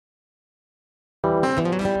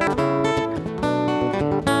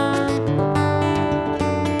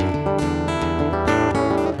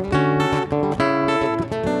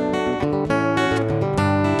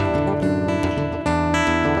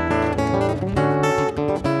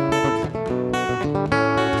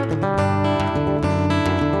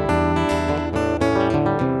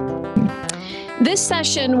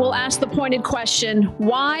session, we'll ask the pointed question,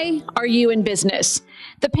 why are you in business?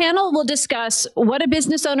 The panel will discuss what a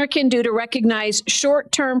business owner can do to recognize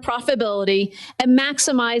short-term profitability and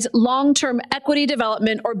maximize long-term equity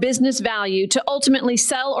development or business value to ultimately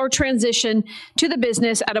sell or transition to the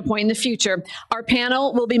business at a point in the future. Our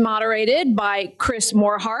panel will be moderated by Chris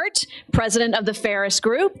Morehart, president of the Ferris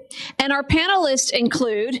Group, and our panelists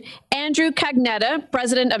include Andrew Cagnetta,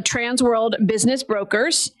 president of Transworld Business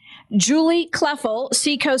Brokers, Julie Kleffel,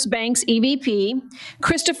 Seacoast Bank's EVP,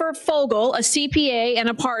 Christopher Fogel, a CPA and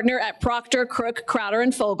a partner at Proctor, Crook, Crowder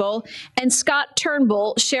 & Fogel, and Scott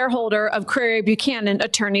Turnbull, shareholder of Crary Buchanan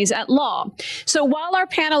Attorneys at Law. So while our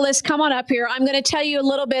panelists come on up here, I'm going to tell you a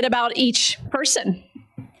little bit about each person.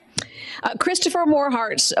 Christopher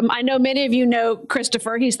Morehart, I know many of you know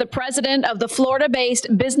Christopher. He's the president of the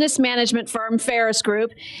Florida-based business management firm Ferris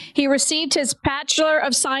Group. He received his Bachelor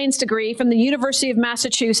of Science degree from the University of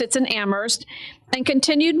Massachusetts in Amherst and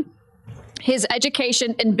continued his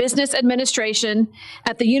education in business administration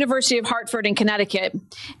at the University of Hartford in Connecticut.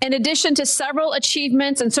 In addition to several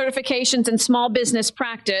achievements and certifications in small business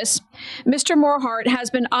practice, Mr. Morehart has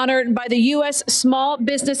been honored by the U.S. Small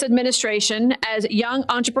Business Administration as Young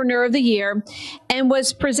Entrepreneur of the Year and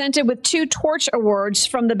was presented with 2 Torch Awards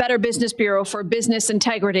from the Better Business Bureau for business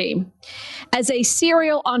integrity. As a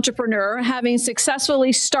serial entrepreneur, having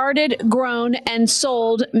successfully started, grown, and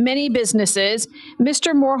sold many businesses,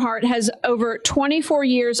 Mr. Morehart has over 24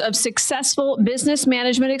 years of successful business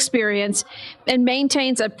management experience and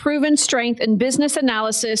maintains a proven strength in business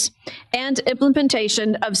analysis and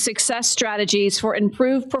implementation of success strategies for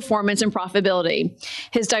improved performance and profitability.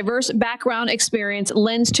 His diverse background experience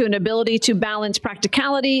lends to an ability to balance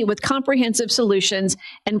practicality with comprehensive solutions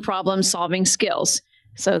and problem-solving skills.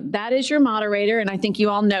 So that is your moderator, and I think you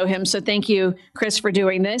all know him. So thank you, Chris, for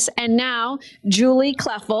doing this. And now, Julie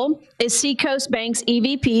Kleffel is Seacoast Bank's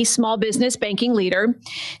EVP, Small Business Banking Leader.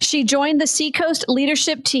 She joined the Seacoast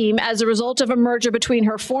leadership team as a result of a merger between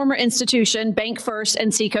her former institution, Bank First,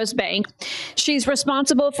 and Seacoast Bank. She's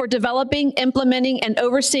responsible for developing, implementing, and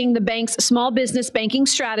overseeing the bank's small business banking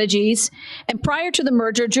strategies. And prior to the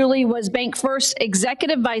merger, Julie was Bank First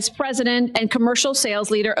Executive Vice President and Commercial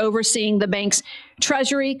Sales Leader overseeing the bank's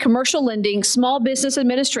Treasury, Commercial Lending, Small Business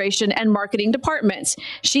Administration, and Marketing departments.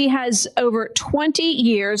 She has over 20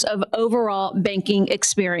 years of overall banking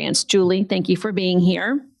experience. Julie, thank you for being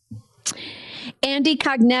here. Andy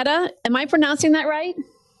Cagnetta, am I pronouncing that right?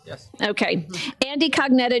 Yes. Okay. Andy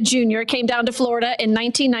Cagnetta Jr. came down to Florida in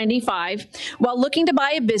 1995. While looking to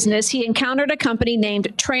buy a business, he encountered a company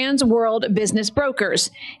named Transworld Business Brokers.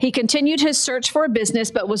 He continued his search for a business,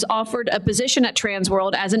 but was offered a position at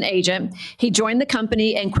Transworld as an agent. He joined the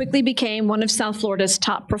company and quickly became one of South Florida's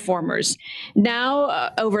top performers. Now,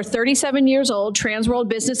 over 37 years old, Transworld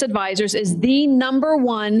Business Advisors is the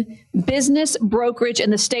 #1 business brokerage in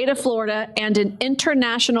the state of Florida and an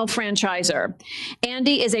international franchisor.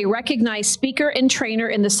 Andy is a recognized speaker and trainer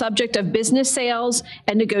in the subject of business sales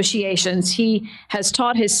and negotiations. He has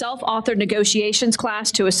taught his self-authored negotiations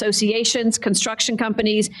class to associations, construction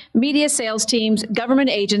companies, media sales teams, government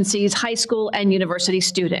agencies, high school and university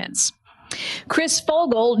students. Chris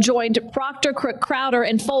Fogel joined Proctor, Crook, Crowder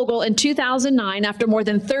 & Fogel in 2009 after more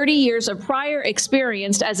than 30 years of prior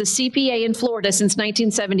experience as a CPA in Florida since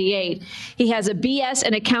 1978. He has a BS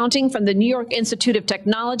in accounting from the New York Institute of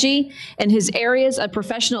Technology, and his areas of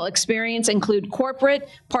professional experience include corporate,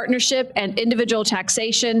 partnership, and individual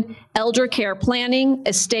taxation, elder care planning,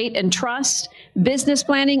 estate and trust, business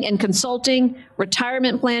planning and consulting,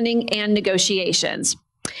 retirement planning, and negotiations.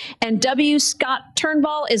 And W. Scott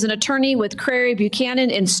Turnbull is an attorney with Crary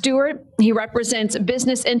Buchanan in Stewart. He represents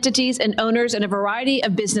business entities and owners in a variety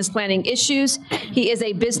of business planning issues. He is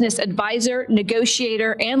a business advisor,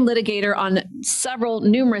 negotiator, and litigator on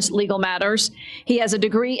numerous legal matters. He has a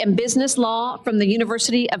degree in business law from the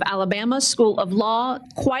University of Alabama School of Law.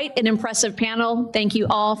 Quite an impressive panel. Thank you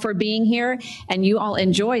all for being here, and you all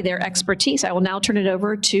enjoy their expertise. I will now turn it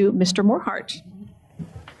over to Mr. Morehart.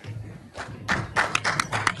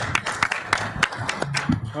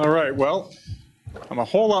 All right, well, I'm a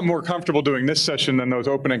whole lot more comfortable doing this session than those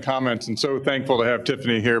opening comments, and so thankful to have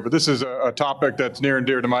Tiffany here. But this is a topic that's near and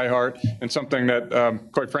dear to my heart, and something that,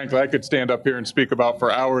 quite frankly, I could stand up here and speak about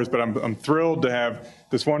for hours, but I'm thrilled to have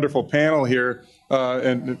this wonderful panel here,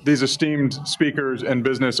 and these esteemed speakers and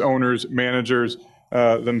business owners, managers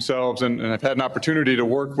themselves, and I've had an opportunity to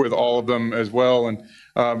work with all of them as well. And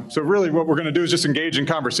so really what we're going to do is just engage in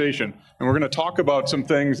conversation, and we're going to talk about some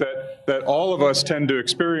things that all of us tend to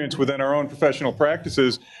experience within our own professional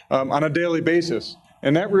practices on a daily basis.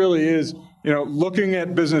 And that really is looking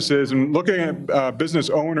at businesses and looking at business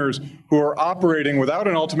owners who are operating without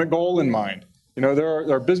an ultimate goal in mind.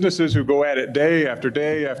 There are businesses who go at it day after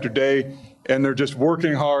day after day, and they're just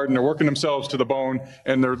working hard and they're working themselves to the bone,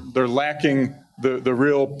 and they're lacking the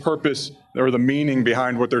real purpose or the meaning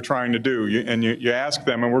behind what they're trying to do. You ask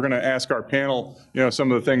them, and we're going to ask our panel,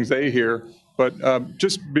 some of the things they hear. But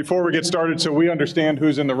just before we get started, so we understand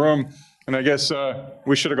who's in the room, and I guess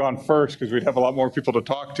we should have gone first because we'd have a lot more people to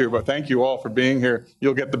talk to, but thank you all for being here.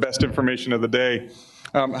 You'll get the best information of the day.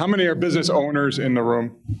 How many are business owners in the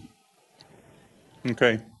room?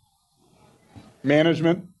 Okay.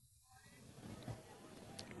 Management?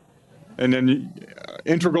 And then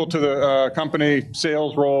integral to the company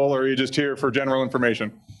sales role, or are you just here for general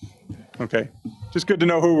information? Okay. Just good to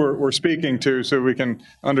know who we're speaking to so we can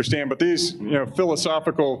understand. But these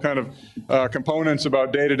philosophical kind of components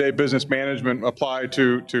about day-to-day business management apply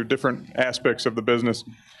to different aspects of the business.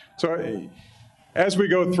 So as we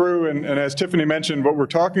go through, and as Tiffany mentioned, what we're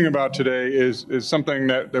talking about today is something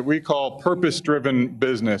that we call purpose-driven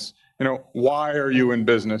business. Why are you in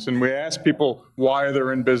business? And we ask people why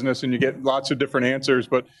they're in business, and you get lots of different answers,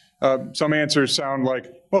 but some answers sound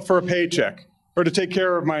like, well, for a paycheck, or to take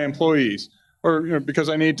care of my employees, or because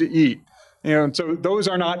I need to eat. So those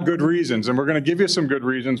are not good reasons, and we're going to give you some good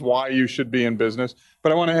reasons why you should be in business.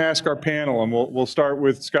 But I want to ask our panel, and we'll start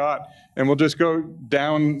with Scott, and we'll just go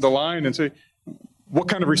down the line and say, what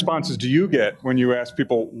kind of responses do you get when you ask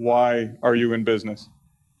people, why are you in business?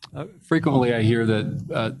 Frequently, I hear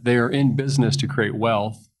that they are in business to create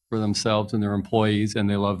wealth for themselves and their employees, and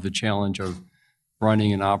they love the challenge of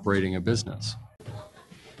running and operating a business.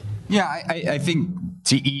 Yeah, I think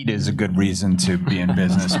to eat is a good reason to be in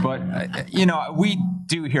business, but we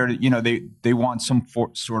do hear that they want some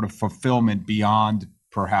sort of fulfillment beyond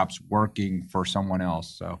perhaps working for someone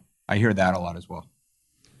else. So I hear that a lot as well.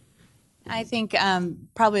 I think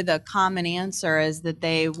probably the common answer is that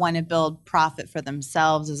they want to build profit for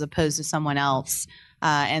themselves as opposed to someone else,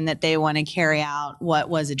 and that they want to carry out what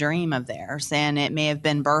was a dream of theirs. And it may have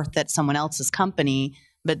been birthed at someone else's company,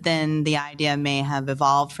 but then the idea may have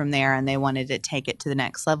evolved from there and they wanted to take it to the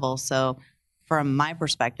next level. So from my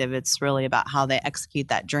perspective, it's really about how they execute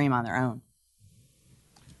that dream on their own.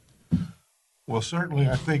 Well, certainly,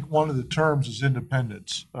 I think one of the terms is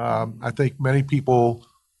independence. I think many people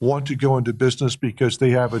want to go into business because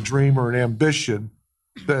they have a dream or an ambition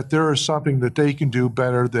that there is something that they can do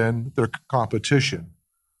better than their competition.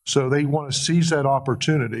 So they want to seize that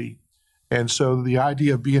opportunity. And so the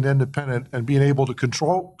idea of being independent and being able to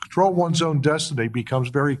control one's own destiny becomes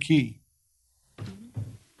very key.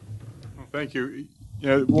 Well, thank you.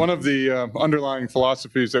 One of the underlying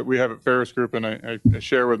philosophies that we have at Ferris Group, and I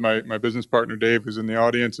share with my business partner Dave, who's in the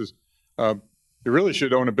audience, is you really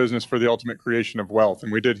should own a business for the ultimate creation of wealth.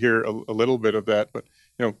 And we did hear a little bit of that, but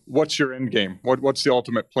what's your end game? What's the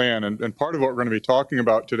ultimate plan? And part of what we're going to be talking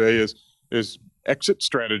about today is exit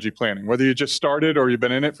strategy planning. Whether you just started or you've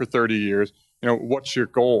been in it for 30 years, what's your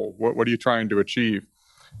goal? What are you trying to achieve?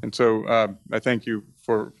 And so I thank you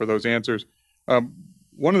for those answers.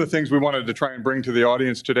 One of the things we wanted to try and bring to the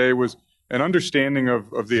audience today was an understanding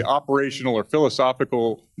of the operational or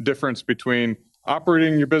philosophical difference between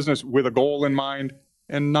operating your business with a goal in mind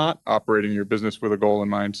and not operating your business with a goal in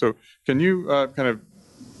mind. So can you kind of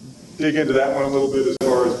dig into that one a little bit as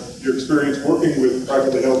far as your experience working with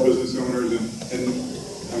privately held business owners? And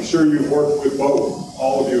I'm sure you've worked with both.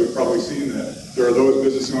 All of you have probably seen that. There are those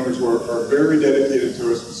business owners who are very dedicated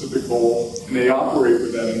to a specific goal, and they operate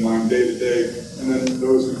with that in mind day to day. And then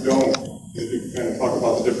those who don't, if you can kind of talk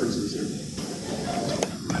about the differences here.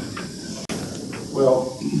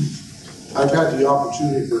 Well, I've had the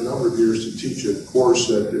opportunity for a number of years to teach a course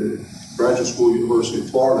at the Graduate School, University of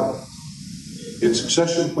Florida, in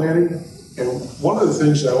succession planning. And one of the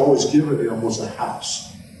things I always given them was a house.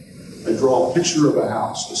 I draw a picture of a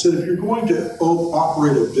house. I said, if you're going to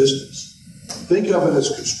operate a business, think of it as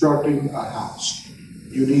constructing a house.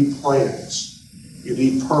 You need plans. You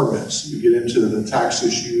need permits. You get into the tax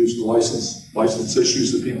issues, the license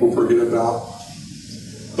issues that people forget about.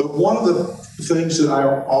 But one of the things that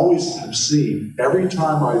I always have seen, every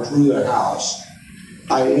time I drew the house,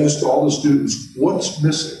 I asked all the students, what's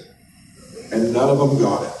missing? And none of them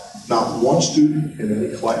got it. Not one student in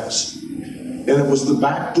any class. And it was the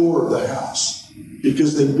back door of the house.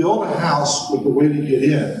 Because they build a house with the way to get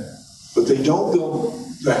in, but they don't build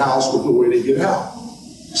the house with the way to get out.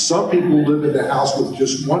 Some people live in the house with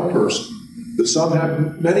just one person, but some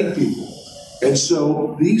have many people. And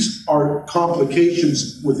so these are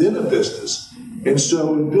complications within a business. And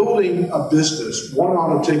so in building a business, one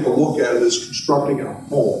ought to take a look at it as constructing a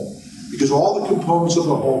home. because all the components of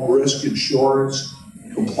the home, risk, insurance,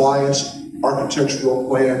 compliance, architectural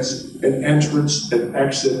plans, and entrance and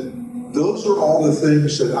exit, those are all the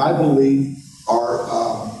things that I believe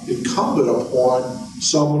are incumbent upon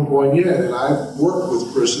someone going in. And I've worked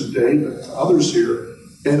with Chris and Dave and others here,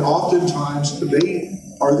 and oftentimes they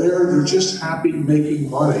are there, they're just happy making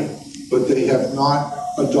money, but they have not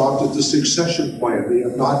adopted the succession plan. They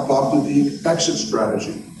have not adopted the exit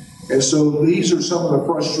strategy. And so these are some of the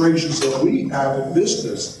frustrations that we have in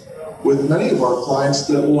business with many of our clients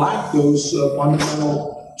that lack those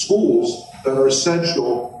fundamental tools that are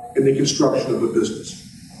essential in the construction of a business.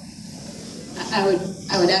 I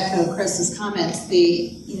would echo Chris's comments.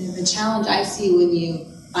 The challenge I see when you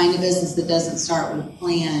find a business that doesn't start with a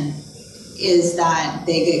plan is that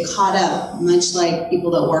they get caught up, much like people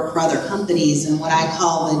that work for other companies, in what I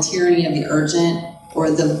call the tyranny of the urgent, or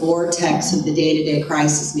the vortex of the day-to-day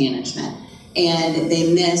crisis management. And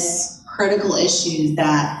they miss critical issues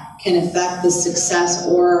that can affect the success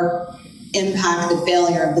or impact the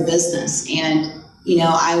failure of the business. And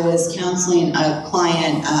I was counseling a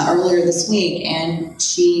client earlier this week, and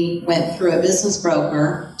she went through a business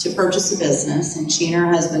broker to purchase a business, and she and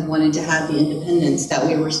her husband wanted to have the independence that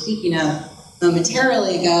we were speaking of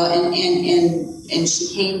momentarily ago, and she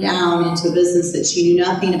came down into a business that she knew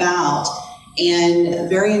nothing about, and a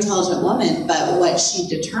very intelligent woman, but what she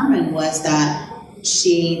determined was that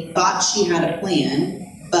she thought she had a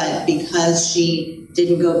plan, but because she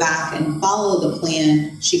didn't go back and follow the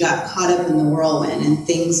plan, she got caught up in the whirlwind, and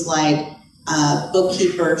things like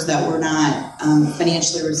bookkeepers that were not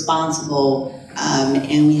financially responsible,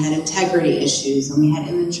 and we had integrity issues, and we had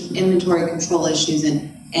inventory control issues,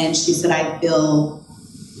 and she said, I feel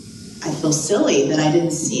silly that I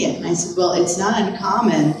didn't see it. And I said, well, it's not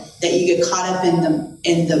uncommon that you get caught up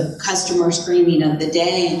in the customer screaming of the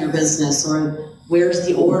day in your business, or where's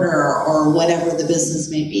the order, or whatever the business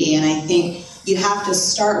may be. And I think you have to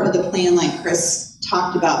start with a plan like Chris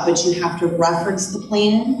talked about, but you have to reference the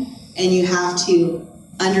plan, and you have to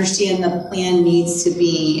understand the plan needs to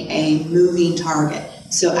be a moving target.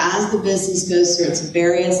 So as the business goes through its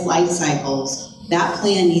various life cycles, that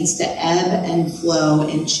plan needs to ebb and flow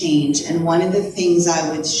and change. And one of the things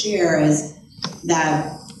I would share is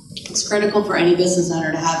that it's critical for any business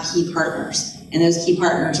owner to have key partners. And those key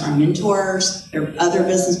partners are mentors, they're other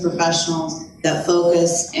business professionals that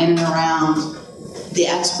focus in and around the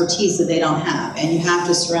expertise that they don't have. And you have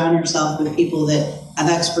to surround yourself with people that have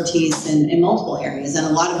expertise in multiple areas. And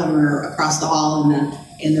a lot of them are across the hall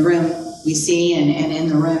in the room we see, and in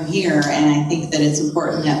the room here. And I think that it's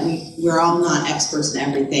important that we're all not experts in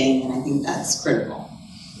everything, and I think that's critical.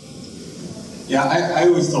 Yeah, I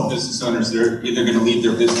always tell business owners they're either going to leave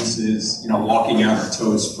their businesses, walking out their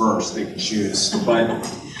toes first. They can choose,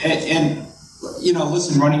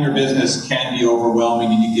 listen, running your business can be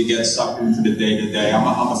overwhelming, and you can get sucked into the day-to-day. I'm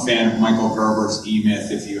a fan of Michael Gerber's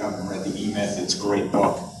E-Myth. If you haven't read the E-Myth, it's a great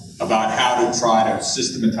book about how to try to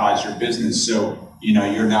systematize your business so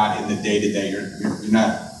you're not in the day-to-day. You're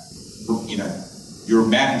not, you're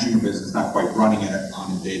managing your business, not quite running it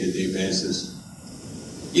on a day-to-day basis.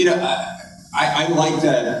 I like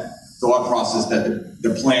that thought process that the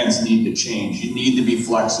plans need to change. You need to be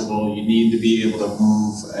flexible. You need to be able to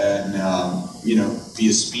move and be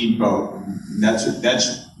a speedboat. And that's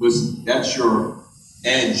your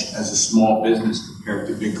edge as a small business compared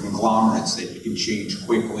to big conglomerates that you can change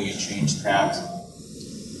quickly and change tabs.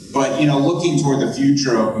 But looking toward the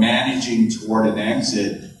future of managing toward an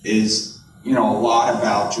exit is a lot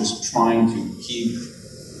about just trying to keep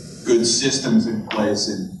good systems in place.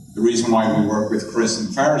 And the reason why we work with Chris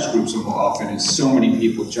and Farris Group so often is so many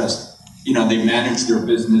people just, they manage their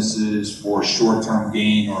businesses for short-term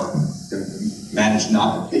gain, or they manage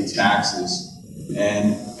not to pay taxes.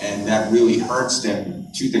 And that really hurts them.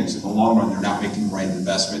 Two things: in the long run, they're not making the right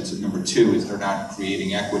investments. And number two is they're not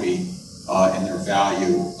creating equity in their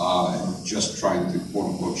value, and just trying to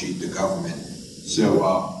quote-unquote cheat the government.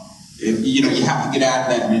 So, you have to get out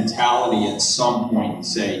of that mentality at some point and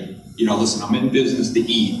say, listen, I'm in business to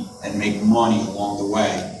eat and make money along the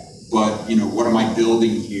way, but what am I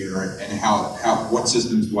building here, and what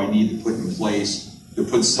systems do I need to put in place to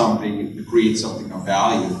create something of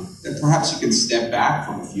value that perhaps you can step back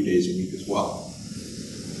from a few days a week as well.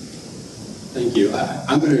 Thank you.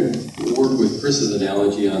 I'm going to work with Chris's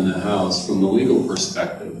analogy on the house from the legal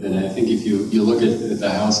perspective. And I think if you look at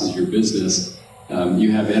the house as your business,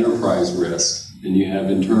 you have enterprise risk, and you have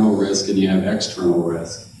internal risk, and you have external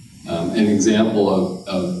risk. An example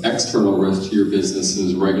of external risk to your business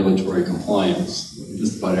is regulatory compliance.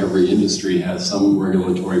 Just about every industry has some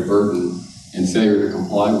regulatory burden. And failure to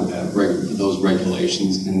comply with those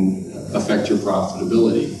regulations can affect your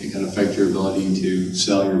profitability. It can affect your ability to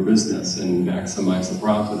sell your business and maximize the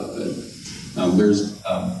profit of it. There's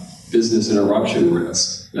business interruption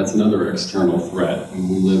risk. That's another external threat. And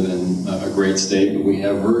we live in a great state, but we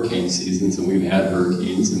have hurricane seasons, and we've had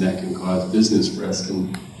hurricanes, and that can cause business risk.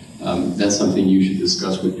 And that's something you should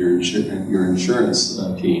discuss with your insurance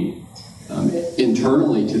team.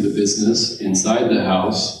 Internally to the business, inside the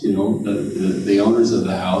house, the owners of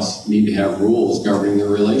the house need to have rules governing their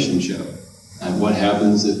relationship. And what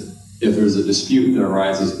happens if there's a dispute that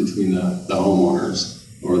arises between the homeowners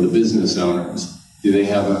or the business owners? Do they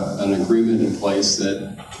have an agreement in place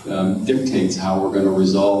that dictates how we're going to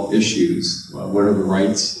resolve issues? What are the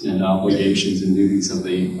rights and obligations and duties of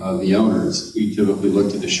the owners? We typically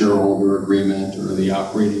look to the shareholder agreement or the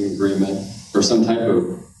operating agreement or some type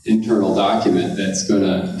of internal document that's going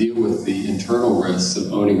to deal with the internal risks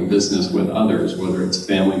of owning a business with others, whether it's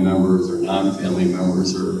family members or non-family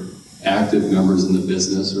members or active members in the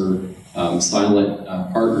business or silent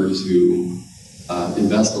partners who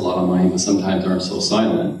invest a lot of money but sometimes aren't so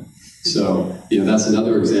silent. So, that's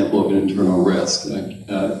another example of an internal risk.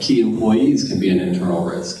 Key employees can be an internal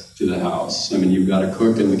risk to the house. I mean, you've got a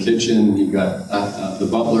cook in the kitchen, you've got the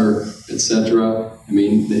butler, etc. I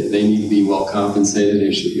mean, they need to be well compensated.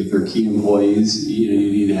 If they're key employees, you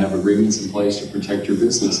need to have agreements in place to protect your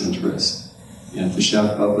business interests. And if the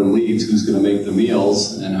chef up and leaves, who's going to make the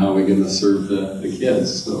meals and how are we going to serve the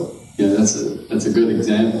kids? So, that's a good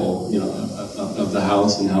example, of the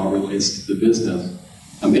house and how it relates to the business.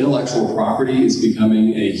 Intellectual property is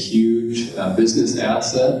becoming a huge business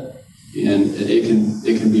asset, and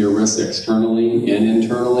it can be a risk externally and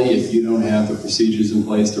internally if you don't have the procedures in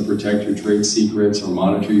place to protect your trade secrets or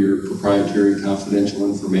monitor your proprietary confidential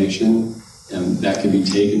information, and that can be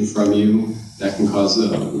taken from you. That can cause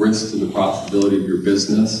a risk to the profitability of your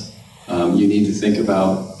business. You need to think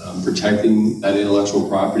about protecting that intellectual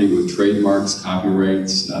property with trademarks,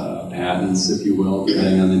 copyrights, patents, if you will,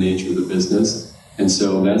 depending on the nature of the business. And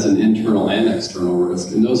so that's an internal and external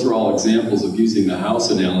risk. And those are all examples of using the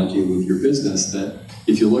house analogy with your business that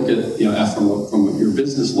if you look at, from your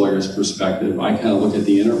business lawyer's perspective, I kind of look at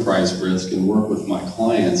the enterprise risk and work with my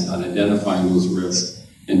clients on identifying those risks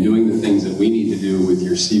and doing the things that we need to do with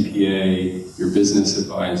your CPA, your business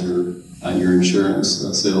advisor, your insurance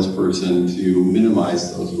salesperson to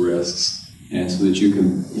minimize those risks and so that you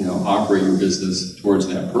can, operate your business towards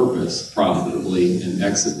that purpose profitably and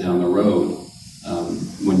exit down the road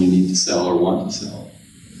when you need to sell or want to sell.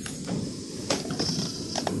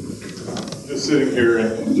 Just sitting here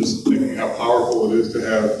and just thinking how powerful it is to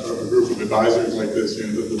have a group of advisors like this,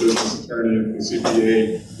 the business attorney, the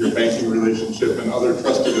CPA, your banking relationship, and other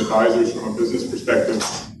trusted advisors from a business perspective.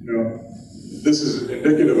 This is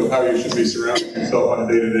indicative of how you should be surrounding yourself on a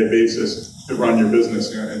day-to-day basis to run your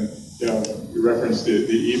business. You referenced the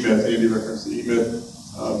E-Myth, Andy referenced the E-Myth.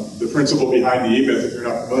 The principle behind the E-Myth, if you're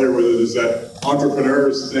not familiar with it, is that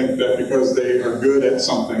entrepreneurs think that because they are good at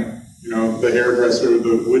something, the hairdresser,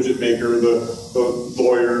 the widget maker, the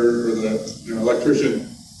lawyer, or the electrician,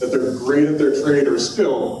 that they're great at their trade or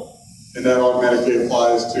skill, and that automatically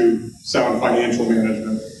applies to sound financial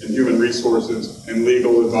management and human resources and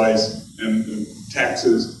legal advice and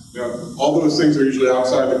taxes. All those things are usually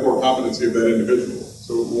outside the core competency of that individual.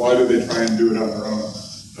 So why do they try and do it on their own?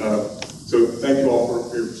 So thank you all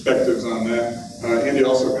for your perspectives on that. Andy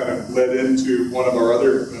also kind of led into one of our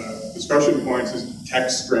other discussion points is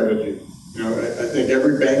tax strategy. I think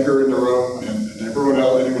every banker in the room and anyone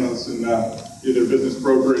else in either business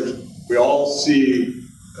brokerage, we all see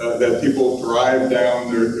that people drive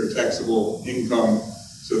down their taxable income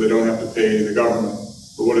so they don't have to pay the government.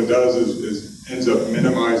 But what it does is ends up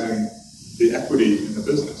minimizing the equity in the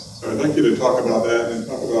business. So I'd like you to talk about that and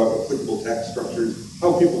talk about applicable tax structures,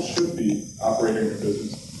 how people should be operating their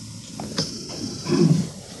business.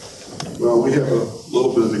 Well, we have a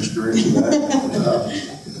little bit of experience in that.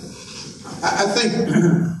 I think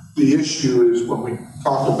the issue is when we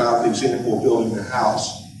talk about the example of building a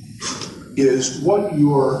house, is what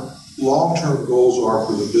your long-term goals are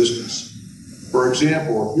for the business. For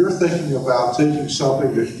example, if you're thinking about taking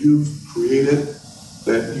something that you've created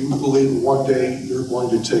that you believe one day you're going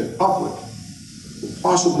to take public,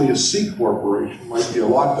 possibly a C corporation might be a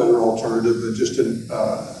lot better alternative than just an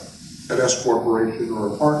S corporation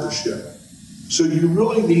or a partnership. So you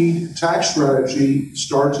really need tax strategy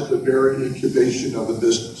starts at the very incubation of the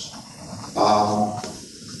business.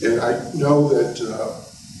 And I know that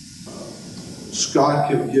Scott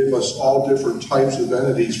can give us all different types of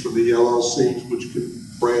entities from the LLCs, which can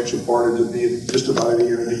branch apart into being just about any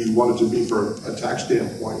entity you want it to be for a tax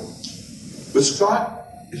standpoint. But Scott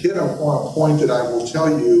hit upon a point that I will tell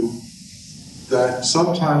you that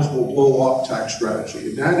sometimes will blow up tax strategy,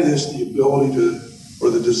 and that is the ability to, or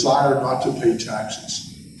the desire not to pay taxes.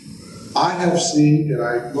 I have seen, and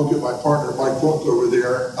I look at my partner Mike Book over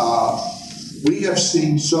there, we have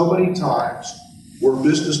seen so many times where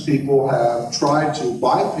business people have tried to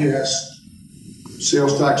bypass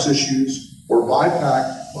sales tax issues or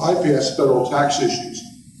bypass federal tax issues.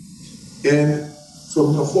 And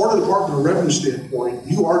from the Florida Department of Revenue standpoint,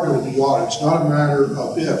 you are going to be audited. It's not a matter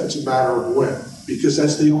of if, it's a matter of when, because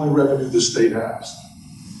that's the only revenue the state has.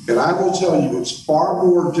 And I will tell you, it's far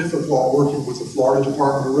more difficult working with the Florida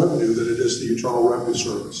Department of Revenue than it is the Internal Revenue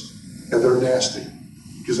Service. And they're nasty,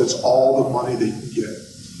 because that's all the money they can get.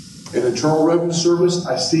 And Internal Revenue Service,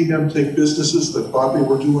 I see them take businesses that thought they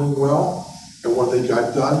were doing well, and when they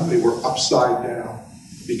got done, they were upside down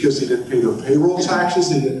because they didn't pay their payroll taxes,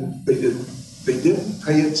 they didn't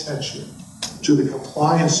pay attention to the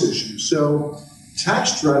compliance issues. So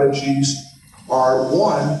tax strategies are,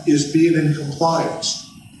 one, is being in compliance.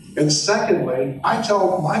 And secondly, I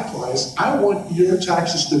tell my clients, I want your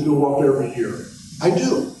taxes to go up every year. I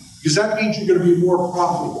do, because that means you're going to be more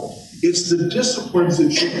profitable. It's the disciplines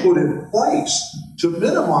that you put in place to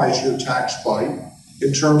minimize your tax bite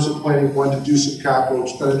in terms of planning when to do some capital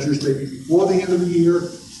expenditures, maybe before the end of the year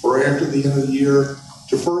or after the end of the year.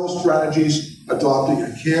 Deferral strategies, adopting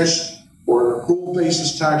a cash or an accrual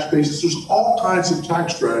basis, tax basis. There's all kinds of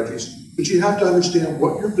tax strategies, but you have to understand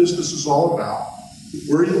what your business is all about,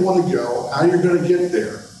 where you want to go, how you're going to get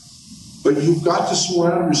there. But you've got to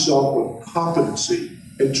surround yourself with competency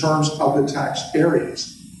in terms of the tax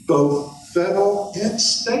areas, both federal and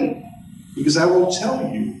state. Because I will tell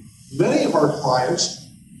you, many of our clients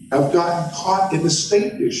have gotten caught in the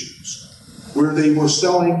state issues where they were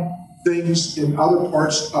selling things in other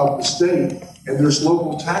parts of the state, and there's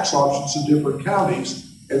local tax options in different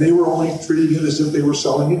counties, and they were only treating it as if they were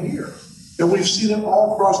selling it here. And we've seen it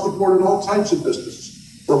all across the board in all types of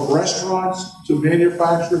businesses, from restaurants to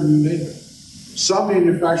manufacturing, you name it. Some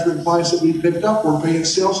manufacturing clients that we picked up were paying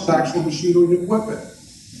sales tax for machinery and equipment.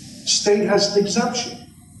 State has an exemption.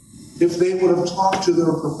 If they would have talked to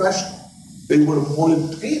their professional, they would have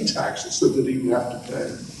avoided paying taxes so they didn't even have to pay.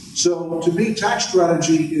 So to me, tax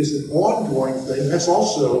strategy is an ongoing thing. That's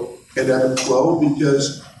also an ebb and flow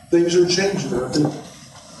because things are changing. I don't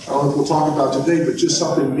know if we'll talk about today, but just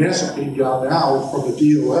something massive came down now from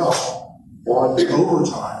the DOL on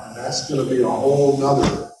overtime, and that's going to be a whole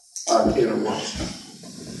nother can of worms.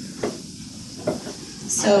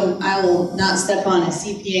 So I will not step on a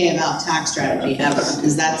CPA about tax strategy ever,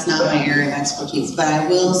 because that's not my area of expertise, but I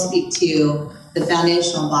will speak to the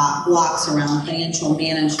foundational blocks around financial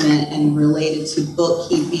management and related to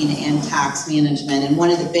bookkeeping and tax management. And one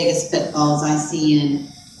of the biggest pitfalls I see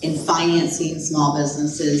in financing small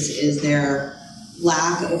businesses is their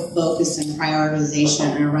lack of focus and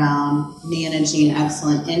prioritization around managing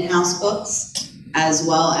excellent in-house books, as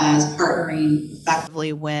well as partnering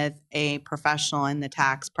effectively with a professional in the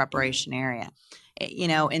tax preparation area. You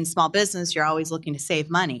know, in small business, you're always looking to save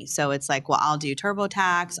money. So it's like, well, I'll do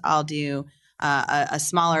TurboTax, I'll do a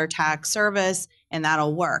smaller tax service, and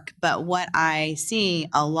that'll work. But what I see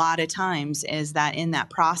a lot of times is that in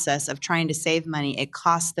that process of trying to save money, it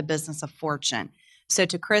costs the business a fortune. So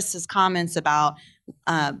to Chris's comments about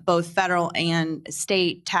both federal and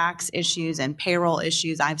state tax issues and payroll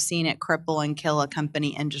issues, I've seen it cripple and kill a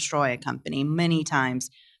company and destroy a company many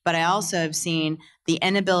times. But I also have seen the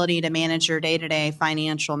inability to manage your day-to-day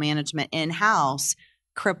financial management in-house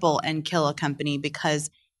cripple and kill a company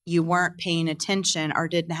because you weren't paying attention or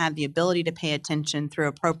didn't have the ability to pay attention through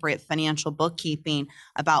appropriate financial bookkeeping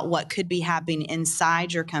about what could be happening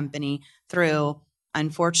inside your company through,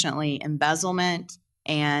 unfortunately, embezzlement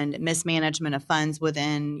and mismanagement of funds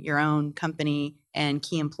within your own company and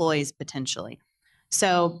key employees potentially.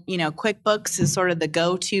 So, you know, QuickBooks is sort of the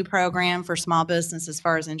go-to program for small business as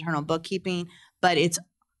far as internal bookkeeping, but it's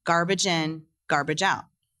garbage in, garbage out.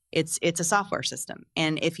 It's a software system.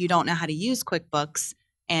 And if you don't know how to use QuickBooks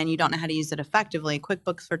and you don't know how to use it effectively,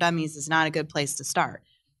 QuickBooks for Dummies is not a good place to start.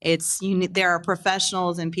 There are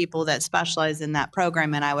professionals and people that specialize in that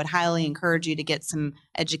program, and I would highly encourage you to get some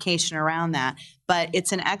education around that. But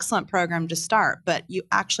it's an excellent program to start, but you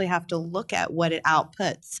actually have to look at what it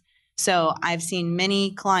outputs. So I've seen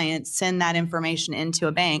many clients send that information into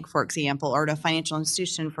a bank, for example, or to a financial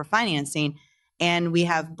institution for financing, and we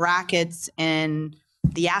have brackets in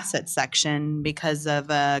the assets section because of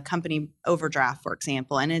a company overdraft, for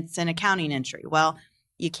example, and it's an accounting entry. Well,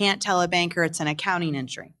 you can't tell a banker it's an accounting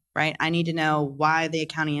entry, right? I need to know why the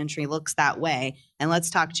accounting entry looks that way. And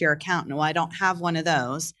let's talk to your accountant. Well, I don't have one of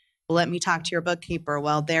those. Well, let me talk to your bookkeeper.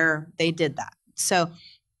 Well, they did that. So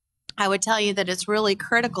I would tell you that it's really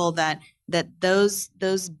critical that those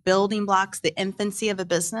building blocks, the infancy of a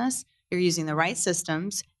business, you're using the right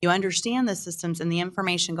systems, you understand the systems, and the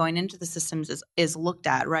information going into the systems is looked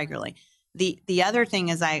at regularly. The other thing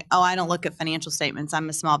is I don't look at financial statements. I'm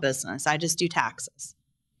a small business. I just do taxes.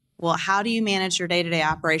 Well, how do you manage your day-to-day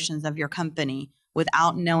operations of your company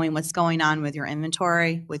without knowing what's going on with your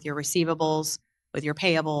inventory, with your receivables, with your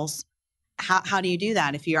payables? How do you do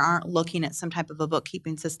that if you aren't looking at some type of a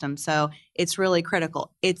bookkeeping system? So it's really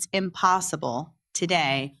critical. It's impossible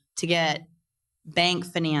today to get bank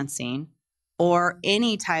financing or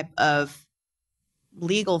any type of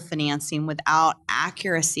legal financing without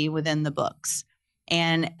accuracy within the books.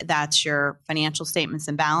 And that's your financial statements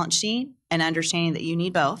and balance sheet, and understanding that you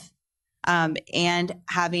need both, and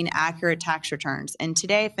having accurate tax returns. And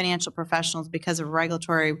today, financial professionals, because of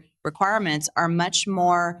regulatory requirements, are much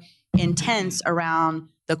more intense around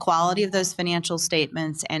the quality of those financial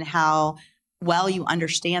statements and how well you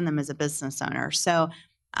understand them as a business owner. So,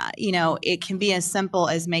 it can be as simple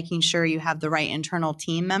as making sure you have the right internal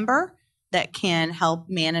team member that can help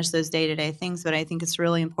manage those day-to-day things. But I think it's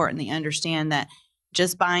really important that you understand that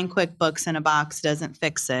just buying QuickBooks in a box doesn't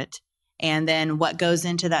fix it. And then what goes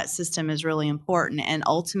into that system is really important. And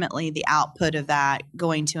ultimately, the output of that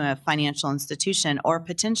going to a financial institution, or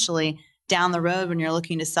potentially down the road when you're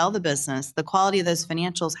looking to sell the business, the quality of those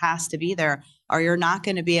financials has to be there, or you're not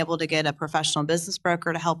going to be able to get a professional business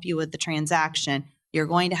broker to help you with the transaction. You're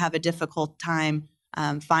going to have a difficult time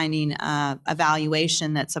finding a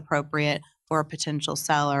valuation that's appropriate for a potential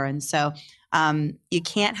seller. And so you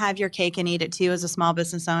can't have your cake and eat it too as a small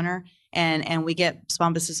business owner. And we get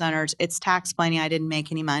small business owners, it's tax planning, I didn't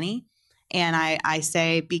make any money. And I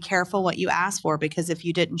say, be careful what you ask for, because if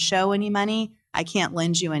you didn't show any money, I can't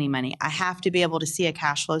lend you any money. I have to be able to see a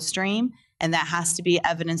cash flow stream, and that has to be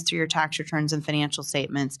evidenced through your tax returns and financial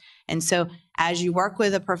statements. And so as you work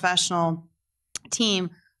with a professional team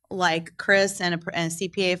like Chris and a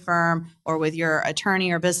CPA firm, or with your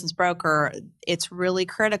attorney or business broker, it's really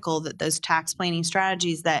critical that those tax planning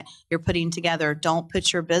strategies that you're putting together don't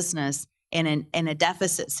put your business in a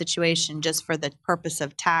deficit situation just for the purpose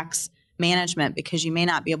of tax management, because you may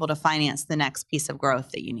not be able to finance the next piece of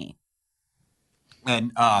growth that you need.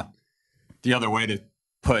 And the other way to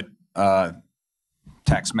put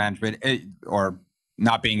tax management or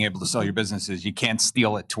not being able to sell your business is you can't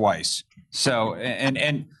steal it twice. So,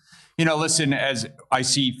 and listen, as I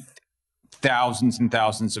see thousands and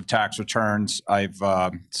thousands of tax returns, I've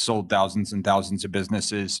sold thousands and thousands of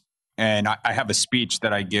businesses. And I have a speech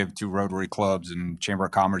that I give to Rotary clubs and Chamber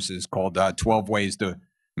of Commerce called 12 Ways to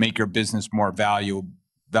Make Your Business More Valuable.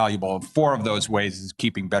 4 of those ways is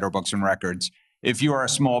keeping better books and records. If you are a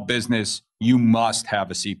small business, you must have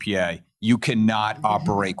a CPA. You cannot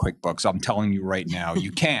operate QuickBooks. I'm telling you right now,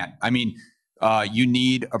 you can't. I mean, you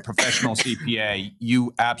need a professional CPA.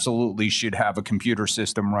 You absolutely should have a computer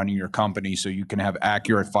system running your company so you can have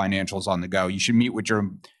accurate financials on the go. You should meet with your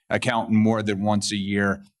accountant more than once a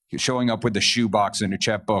year. Showing up with a shoebox and a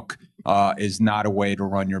checkbook is not a way to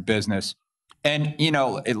run your business. And,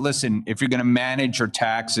 listen, if you're going to manage your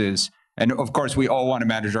taxes, and of course, we all want to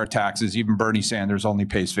manage our taxes. Even Bernie Sanders only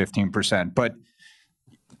pays 15%, but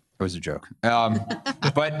it was a joke.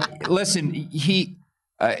 But listen,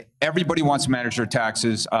 everybody wants to manage their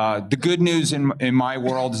taxes. The good news in my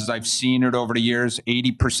world is I've seen it over the years.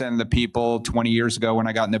 80% of the people 20 years ago when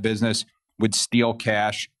I got into business would steal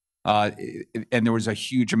cash. And there was a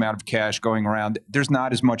huge amount of cash going around. There's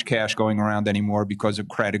not as much cash going around anymore because of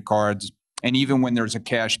credit cards. And even when there's a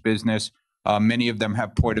cash business, many of them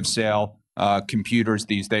have point of sale computers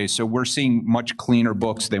these days. So we're seeing much cleaner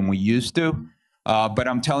books than we used to. But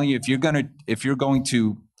I'm telling you, if you're going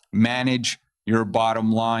to manage your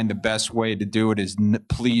bottom line, the best way to do it is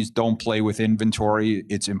please don't play with inventory.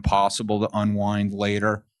 It's impossible to unwind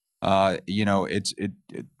later. I've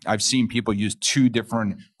seen people use 2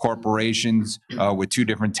 different corporations with 2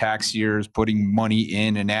 different tax years, putting money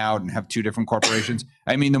in and out, and have 2 different corporations.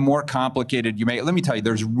 I mean, the more complicated you make, let me tell you,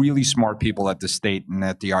 there's really smart people at the state and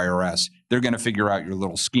at the IRS. They're going to figure out your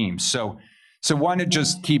little schemes. So why not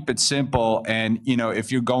just keep it simple? And,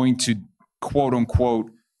 if you're going to quote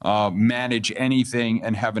unquote manage anything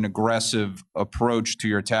and have an aggressive approach to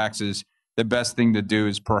your taxes, the best thing to do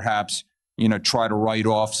is perhaps try to write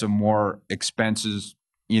off some more expenses,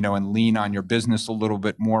 and lean on your business a little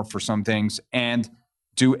bit more for some things, and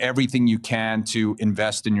do everything you can to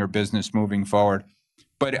invest in your business moving forward.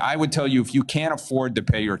 But I would tell you, if you can't afford to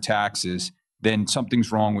pay your taxes, then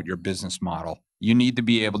something's wrong with your business model. You need to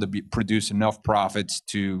be able to produce enough profits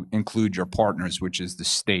to include your partners, which is the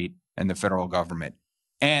state and the federal government.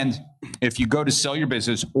 And if you go to sell your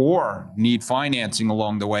business or need financing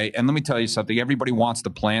along the way, and let me tell you something, everybody wants to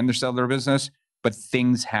plan to sell their business, but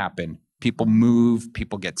things happen. People move,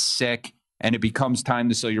 people get sick, and it becomes time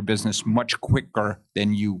to sell your business much quicker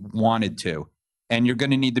than you wanted to. And you're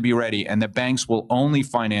going to need to be ready. And the banks will only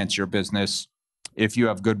finance your business if you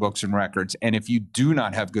have good books and records. And if you do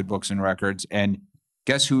not have good books and records, and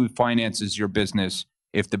guess who finances your business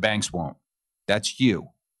if the banks won't? That's you.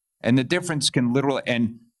 And the difference can literally,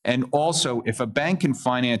 and also if a bank can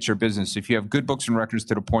finance your business, if you have good books and records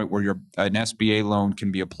to the point where an SBA loan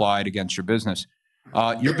can be applied against your business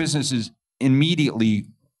is immediately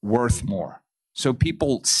worth more. So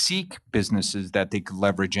people seek businesses that they could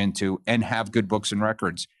leverage into and have good books and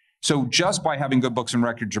records. So just by having good books and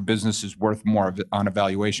records, your business is worth more on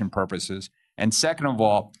evaluation purposes. And second of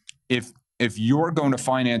all, if you're going to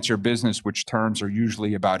finance your business, which terms are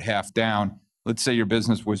usually about half down, let's say your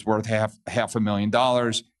business was worth half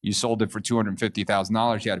 $500,000, you sold it for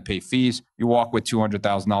 $250,000, you had to pay fees, you walk with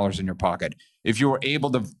 $200,000 in your pocket. If you were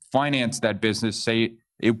able to finance that business, say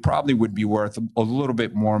it probably would be worth a little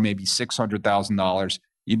bit more, maybe $600,000,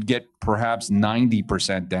 you'd get perhaps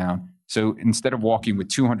 90% down. So instead of walking with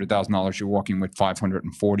 $200,000, you're walking with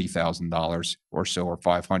 $540,000 or so, or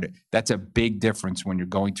 $500,000. That's a big difference when you're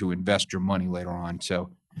going to invest your money later on.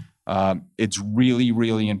 So it's really,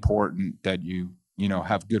 really important that you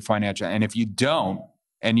have good financial. And if you don't,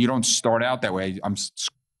 and you don't start out that way, I'm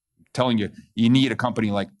telling you, you need a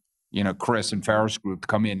company like Chris and Farris Group to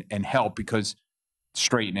come in and help, because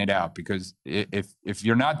straighten it out. Because if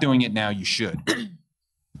you're not doing it now, you should.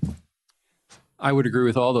 I would agree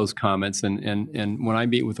with all those comments. And when I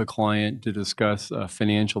meet with a client to discuss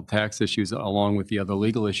financial tax issues along with the other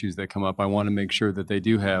legal issues that come up, I want to make sure that they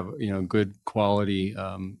do have good quality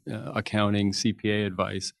accounting CPA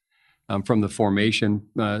advice from the formation,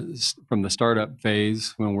 from the startup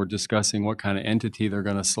phase, when we're discussing what kind of entity they're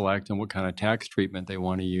going to select and what kind of tax treatment they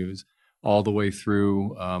want to use, all the way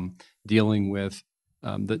through dealing with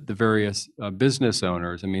the various business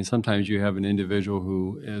owners. I mean, sometimes you have an individual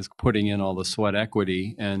who is putting in all the sweat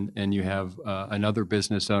equity, and you have another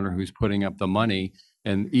business owner who's putting up the money,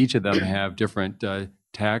 and each of them have different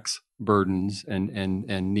tax burdens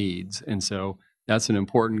and needs. And so that's an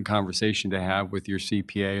important conversation to have with your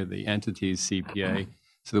CPA or the entity's CPA,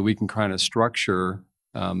 so that we can kind of structure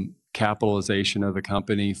capitalization of the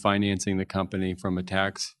company, financing the company from a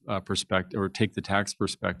tax perspective, or take the tax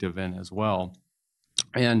perspective in as well.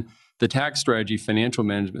 And the tax strategy, financial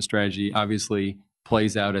management strategy, obviously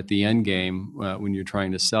plays out at the end game when you're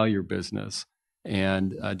trying to sell your business.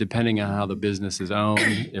 And depending on how the business is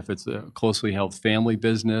owned, if it's a closely held family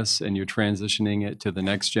business and you're transitioning it to the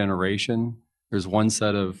next generation, there's one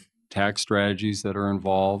set of tax strategies that are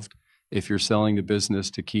involved. If you're selling the business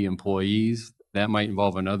to key employees, that might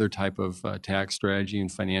involve another type of tax strategy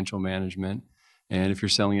and financial management. And if you're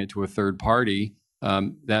selling it to a third party,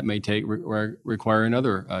 that may require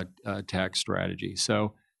another tax strategy.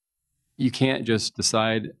 So you can't just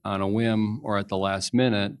decide on a whim or at the last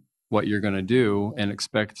minute what you're going to do and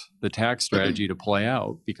expect the tax strategy to play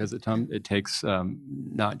out, because it takes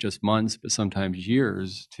not just months, but sometimes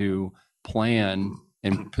years to plan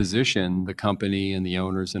and position the company and the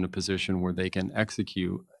owners in a position where they can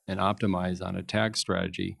execute and optimize on a tax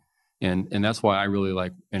strategy. And that's why I really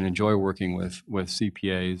like and enjoy working with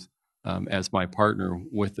CPAs as my partner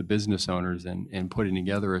with the business owners and putting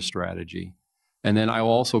together a strategy. And then I will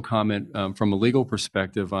also comment from a legal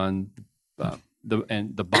perspective on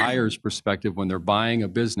the buyer's perspective. When they're buying a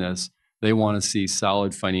business, they want to see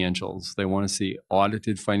solid financials. They want to see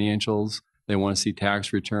audited financials. They want to see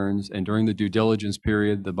tax returns. And during the due diligence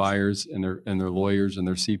period, the buyers and their lawyers and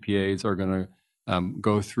their CPAs are going to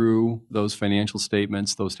go through those financial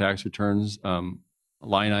statements, those tax returns,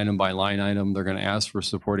 line item by line item. They're going to ask for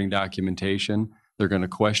supporting documentation. They're going to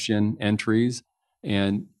question entries.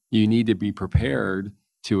 And you need to be prepared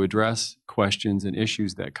to address questions and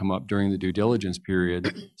issues that come up during the due diligence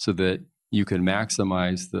period so that you can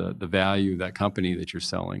maximize the value of that company that you're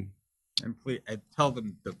selling. And please tell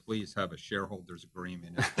them to please have a shareholders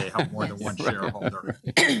agreement if they have more than one shareholder.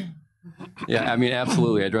 Yeah, I mean,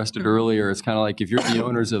 absolutely. I addressed it earlier. It's kind of like if you're the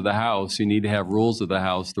owners of the house, you need to have rules of the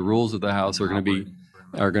house. The rules of the house are going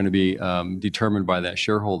to be determined by that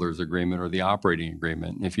shareholders agreement or the operating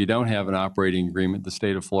agreement. And if you don't have an operating agreement, the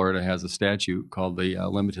state of Florida has a statute called the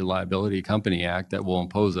Limited Liability Company Act that will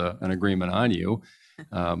impose an agreement on you.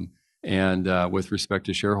 And with respect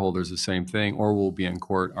to shareholders, the same thing, or we'll be in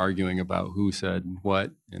court arguing about who said what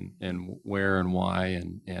and where and why,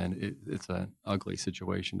 and it's an ugly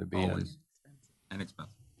situation to be in. And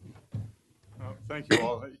expensive. Thank you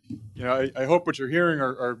all. I hope what you're hearing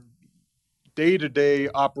are day-to-day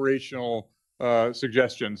operational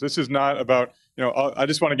suggestions. This is not about, I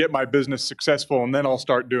just want to get my business successful and then I'll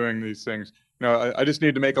start doing these things. I just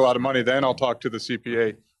need to make a lot of money, then I'll talk to the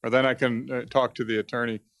CPA, or then I can talk to the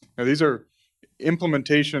attorney. These are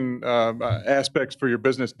implementation aspects for your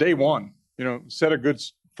business day one. Set a good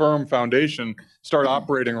firm foundation, start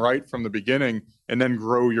operating right from the beginning, and then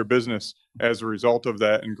grow your business as a result of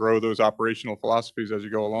that, and grow those operational philosophies as you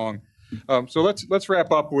go along. So let's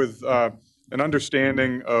wrap up with an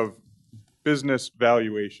understanding of business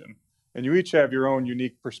valuation. And you each have your own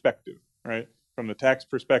unique perspective, right? From the tax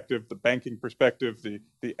perspective, the banking perspective,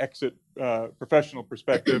 the exit professional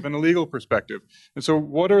perspective, and the legal perspective. And so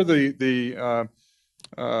what are the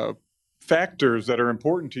factors that are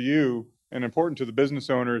important to you and important to the business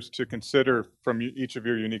owners to consider from each of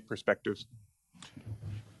your unique perspectives?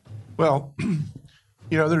 Well,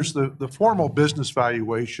 there's the formal business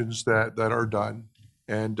valuations that are done,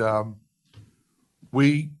 and our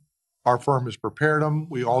firm has prepared them.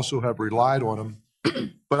 We also have relied on them.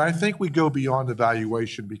 But I think we go beyond the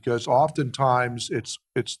valuation, because oftentimes it's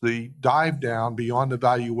the dive down beyond the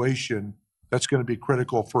valuation that's going to be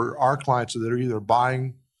critical for our clients that are either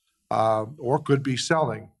buying or could be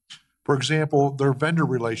selling. For example, their vendor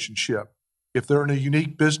relationship. If they're in a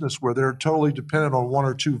unique business where they're totally dependent on one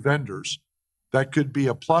or two vendors, that could be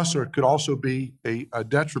a plus, or it could also be a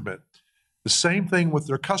detriment. The same thing with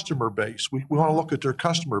their customer base. We want to look at their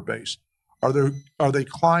customer base. Are they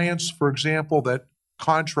clients, for example, that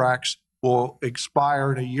contracts will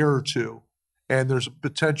expire in a year or two, and there's a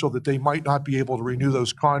potential that they might not be able to renew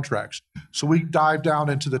those contracts? So we dive down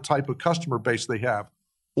into the type of customer base they have.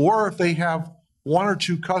 Or if they have one or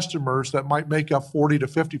two customers that might make up 40 to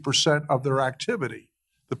 50% of their activity,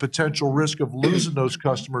 the potential risk of losing those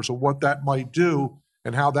customers and what that might do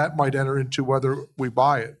and how that might enter into whether we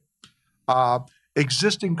buy it.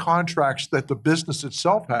 Existing contracts that the business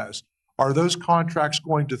itself has, are those contracts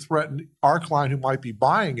going to threaten our client who might be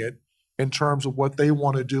buying it in terms of what they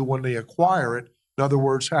want to do when they acquire it? In other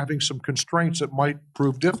words, having some constraints that might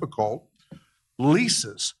prove difficult.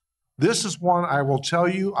 Leases. This is one I will tell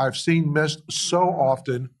you I've seen missed so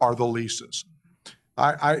often, are the leases.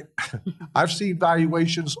 I've seen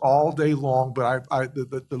valuations all day long, but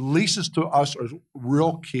the leases to us are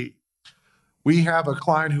real key. We have a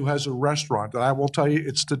client who has a restaurant that I will tell you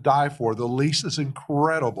it's to die for. The lease is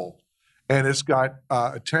incredible, and it's got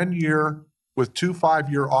a 10-year with 2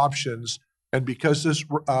 5-year options. And because this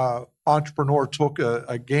entrepreneur took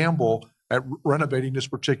a gamble at renovating this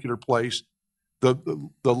particular place, the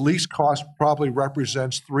lease cost probably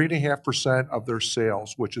represents 3.5% of their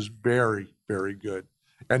sales, which is very, very good.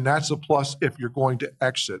 And that's a plus if you're going to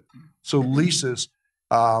exit. So leases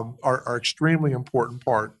are extremely important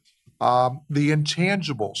part. The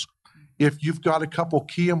intangibles. If you've got a couple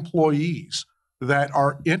key employees that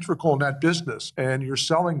are integral in that business and you're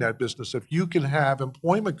selling that business, if you can have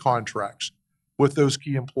employment contracts with those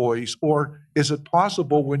key employees, or is it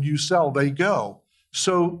possible when you sell, they go?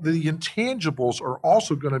 So the intangibles are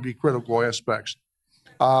also going to be critical aspects.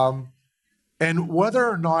 And whether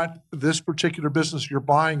or not this particular business you're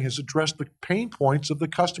buying has addressed the pain points of the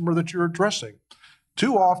customer that you're addressing.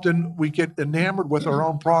 Too often we get enamored with our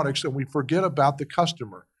own products and we forget about the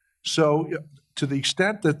customer. So to the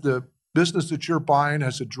extent that the business that you're buying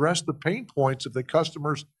has addressed the pain points of the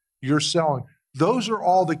customers you're selling, those are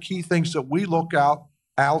all the key things that we look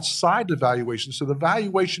outside the valuation. So the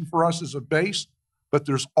valuation for us is a base, but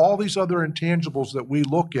there's all these other intangibles that we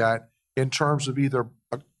look at in terms of either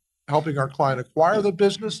helping our client acquire the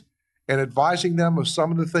business and advising them of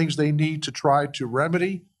some of the things they need to try to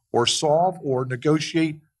remedy or solve or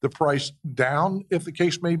negotiate the price down, if the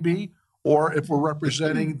case may be, or if we're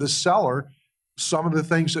representing the seller, some of the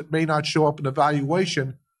things that may not show up in the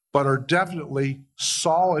valuation, but are definitely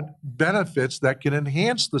solid benefits that can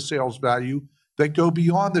enhance the sales value that go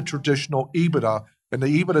beyond the traditional EBITDA. And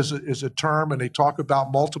the EBITDA is a term, and they talk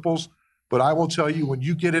about multiples, but I will tell you, when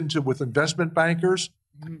you get into with investment bankers,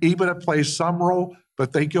 EBITDA plays some role,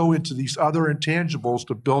 but they go into these other intangibles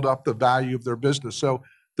to build up the value of their business. So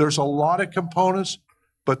there's a lot of components,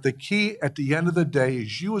 but the key at the end of the day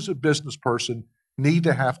is you as a business person need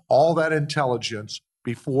to have all that intelligence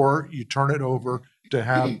before you turn it over to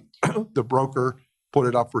have the broker put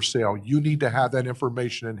it up for sale. You need to have that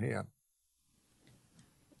information in hand.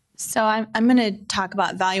 So I'm going to talk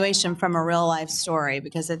about valuation from a real life story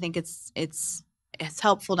because I think it's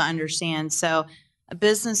helpful to understand. So a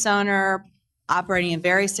business owner operating a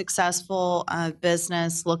very successful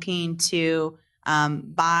business looking to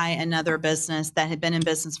buy another business that had been in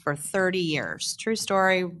business for 30 years. True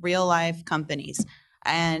story, real life companies.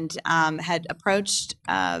 And had approached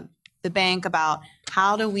the bank about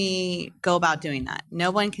how do we go about doing that?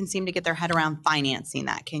 No one can seem to get their head around financing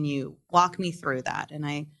that. Can you walk me through that? And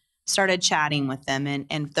I started chatting with them.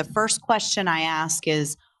 And the first question I ask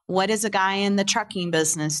is, what is a guy in the trucking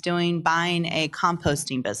business doing buying a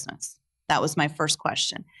composting business? That was my first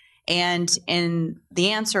question. And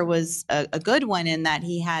the answer was a good one, in that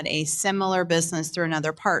he had a similar business through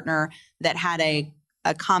another partner that had a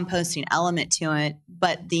composting element to it.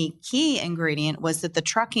 But the key ingredient was that the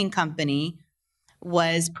trucking company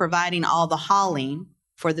was providing all the hauling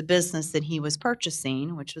for the business that he was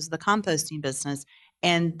purchasing, which was the composting business.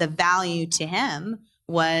 And the value to him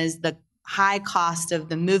was the high cost of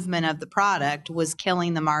the movement of the product was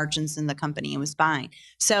killing the margins in the company he was buying.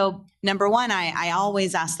 So number one, I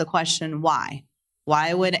always ask the question, why?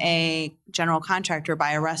 Why would a general contractor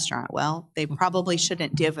buy a restaurant? Well, they probably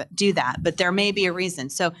shouldn't do that, but there may be a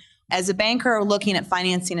reason. So as a banker looking at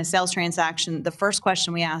financing a sales transaction, the first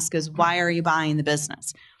question we ask is, why are you buying the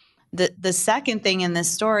business? The second thing in this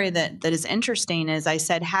story that is interesting is I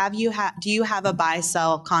said, do you have a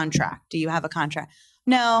buy-sell contract? Do you have a contract?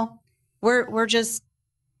 No, we're just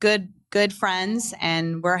good friends,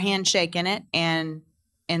 and we're handshaking it. And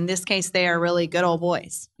in this case, they are really good old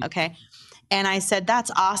boys. Okay. And I said,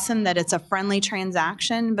 that's awesome that it's a friendly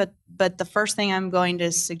transaction, but the first thing I'm going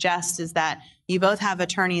to suggest is that you both have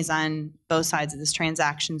attorneys on both sides of this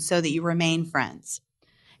transaction so that you remain friends.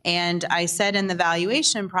 And I said in the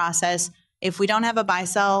valuation process, if we don't have a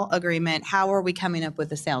buy-sell agreement, how are we coming up with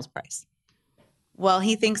the sales price? Well,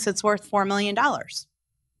 he thinks it's worth $4 million.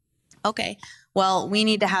 Okay, well, we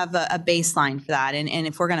need to have a baseline for that. And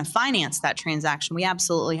if we're going to finance that transaction, we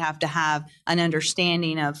absolutely have to have an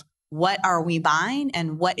understanding of what are we buying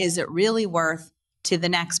and what is it really worth to the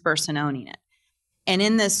next person owning it. And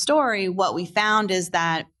in this story, what we found is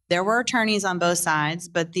that there were attorneys on both sides,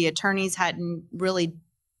 but the attorneys hadn't really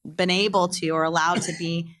been able to or allowed to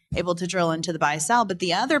be able to drill into the buy-sell. But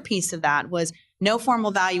the other piece of that was no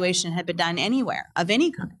formal valuation had been done anywhere of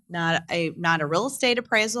any kind, not a real estate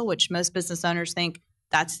appraisal, which most business owners think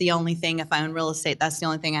that's the only thing. If I own real estate, that's the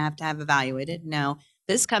only thing I have to have evaluated. No,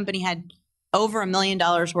 this company had over $1 million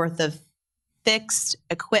worth of fixed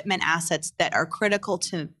equipment assets that are critical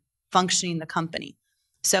to functioning the company.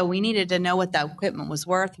 So we needed to know what that equipment was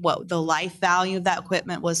worth, what the life value of that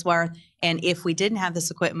equipment was worth. And if we didn't have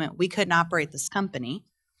this equipment, we couldn't operate this company.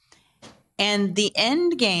 And the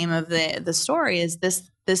end game of the story is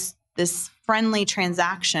this friendly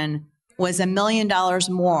transaction was $1 million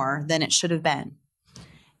more than it should have been.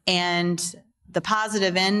 And the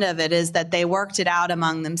positive end of it is that they worked it out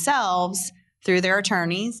among themselves through their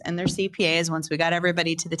attorneys and their CPAs once we got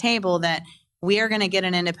everybody to the table that we are going to get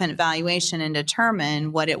an independent valuation and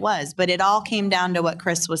determine what it was. But it all came down to what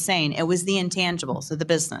Chris was saying. It was the intangibles of the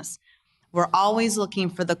business. We're always looking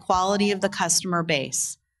for the quality of the customer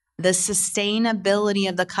base, the sustainability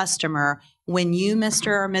of the customer when you, Mr.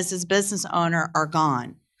 or Mrs. Business Owner, are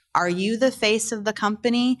gone. Are you the face of the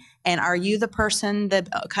company, and are you the person that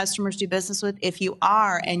customers do business with? If you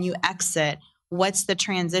are and you exit, what's the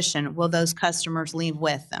transition? Will those customers leave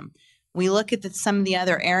with them? We look at some of the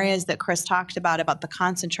other areas that Chris talked about the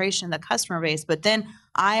concentration of the customer base, but then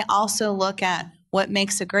I also look at what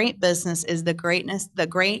makes a great business is the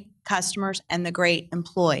great customers and the great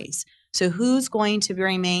employees. So who's going to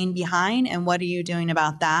remain behind, and what are you doing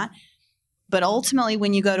about that? But ultimately,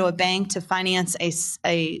 when you go to a bank to finance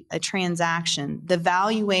a transaction, the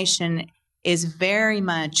valuation is very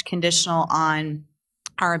much conditional on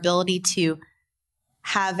our ability to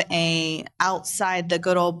have outside the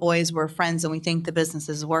good old boys, we're friends and we think the business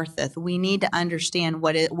is worth it. We need to understand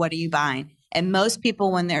what are you buying? And most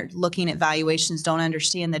people, when they're looking at valuations, don't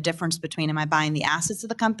understand the difference between, am I buying the assets of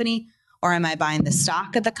the company or am I buying the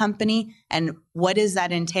stock of the company? And what does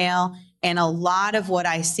that entail? And a lot of what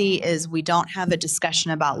I see is we don't have a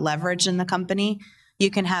discussion about leverage in the company.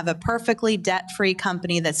 You can have a perfectly debt-free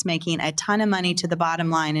company that's making a ton of money to the bottom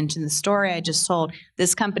line. And in the story I just told,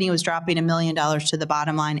 this company was dropping $1 million to the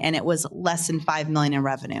bottom line, and it was less than $5 million in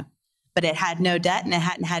revenue. But it had no debt, and it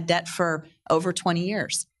hadn't had debt for over 20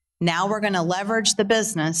 years. Now we're going to leverage the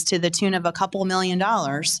business to the tune of a couple $1 million.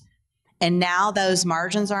 And now those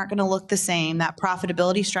margins aren't going to look the same. That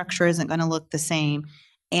profitability structure isn't going to look the same.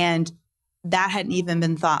 And that hadn't even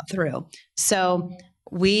been thought through. So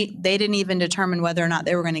they didn't even determine whether or not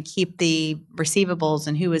they were going to keep the receivables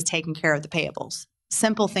and who was taking care of the payables.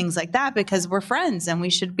 Simple things like that, because we're friends and we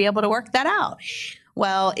should be able to work that out.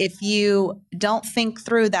 Well, if you don't think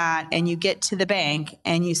through that and you get to the bank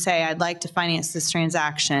and you say, I'd like to finance this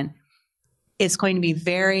transaction, it's going to be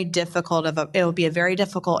very difficult it will be a very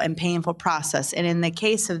difficult and painful process. And in the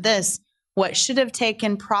case of this, what should have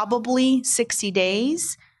taken probably 60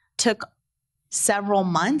 days took several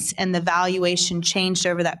months, and the valuation changed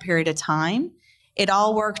over that period of time. It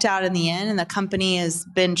all worked out in the end, and the company has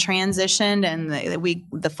been transitioned, and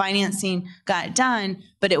the financing got done,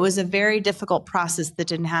 but it was a very difficult process that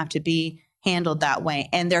didn't have to be handled that way.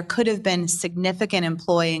 And there could have been significant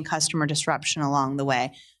employee and customer disruption along the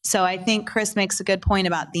way. So I think Chris makes a good point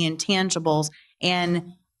about the intangibles,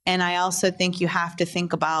 and I also think you have to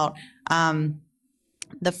think about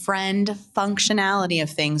the friend functionality of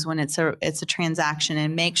things when it's a transaction,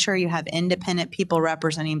 and make sure you have independent people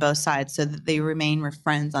representing both sides so that they remain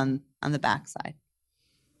friends on the backside.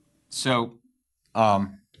 So the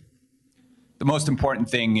most important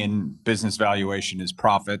thing in business valuation is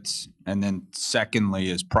profits, and then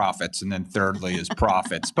secondly is profits, and then thirdly is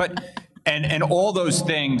profits. But and all those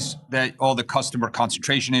things, that all the customer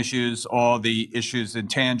concentration issues, all the issues,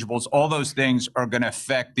 intangibles, all those things are going to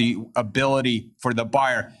affect the ability for the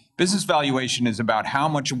buyer. Business valuation is about how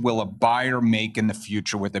much will a buyer make in the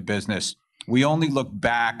future with a business. We only look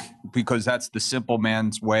back because that's the simple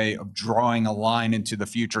man's way of drawing a line into the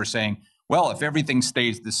future, saying, well, if everything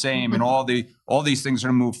stays the same and all these things are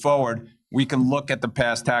going to move forward, we can look at the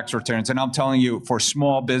past tax returns. And I'm telling you, for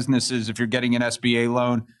small businesses, if you're getting an SBA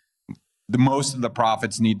loan, most of the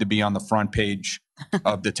profits need to be on the front page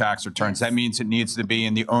of the tax returns. That means it needs to be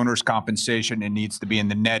in the owner's compensation. It needs to be in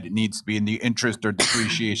the net. It needs to be in the interest or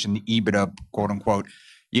depreciation, the EBITDA, quote unquote.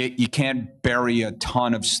 You can't bury a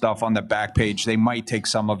ton of stuff on the back page. They might take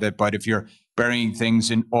some of it, but if you're burying things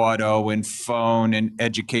in auto and phone and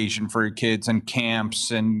education for your kids and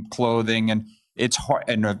camps and clothing, and it's hard,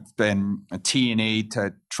 and T&E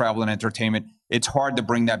to travel and entertainment, it's hard to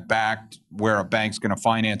bring that back where a bank's going to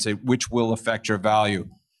finance it, which will affect your value.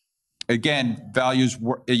 Again, values,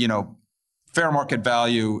 fair market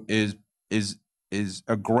value is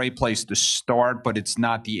a great place to start, but it's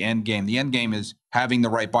not the end game. The end game is having the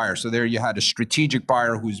right buyer. So there you had a strategic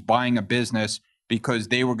buyer who's buying a business because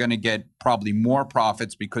they were going to get probably more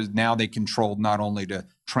profits because now they controlled not only the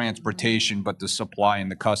transportation, but the supply and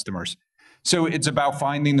the customers. So it's about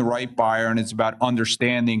finding the right buyer, and it's about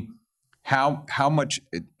understanding how much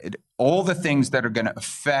all the things that are going to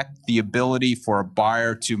affect the ability for a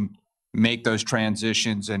buyer to make those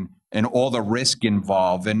transitions and all the risk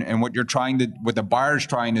involved. And what the buyer's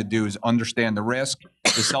trying to do is understand the risk.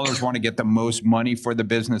 The sellers want to get the most money for the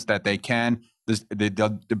business that they can.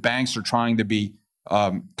 The banks are trying to be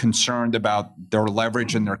concerned about their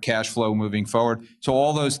leverage and their cash flow moving forward. So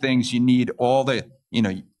all those things, you need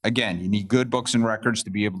again, you need good books and records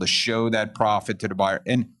to be able to show that profit to the buyer.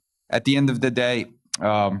 And at the end of the day,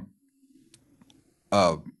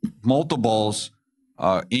 multiples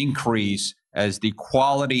increase as the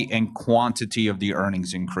quality and quantity of the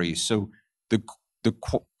earnings increase. So the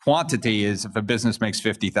quantity is, if a business makes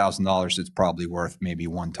 $50,000, it's probably worth maybe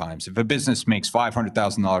 1 times. If a business makes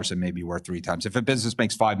 $500,000, it may be worth 3 times. If a business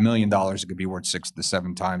makes $5 million, it could be worth 6 to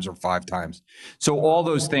 7 times or 5 times. So all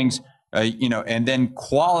those things, and then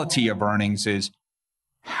quality of earnings is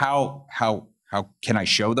how can I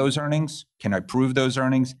show those earnings? Can I prove those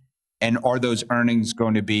earnings? And are those earnings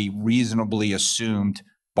going to be reasonably assumed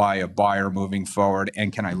by a buyer moving forward?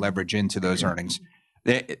 And can I leverage into those earnings?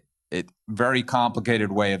 Very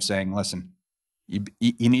complicated way of saying, listen,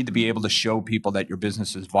 you need to be able to show people that your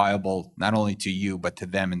business is viable, not only to you, but to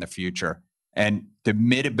them in the future. And to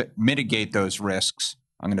mitigate those risks,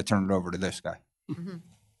 I'm going to turn it over to this guy. Mm-hmm.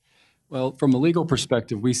 Well, from a legal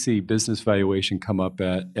perspective, we see business valuation come up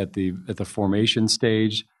at the formation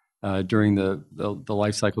stage during the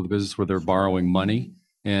life cycle of the business where they're borrowing money,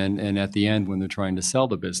 and at the end when they're trying to sell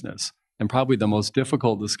the business. And probably the most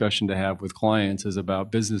difficult discussion to have with clients is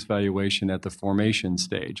about business valuation at the formation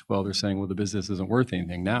stage. Well, they're saying, well, the business isn't worth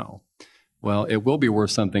anything now. Well, it will be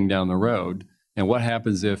worth something down the road. And what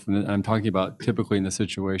happens if, and I'm talking about typically in the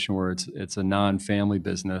situation where it's a non-family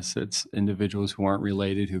business, it's individuals who aren't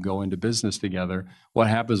related who go into business together. What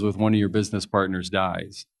happens with one of your business partners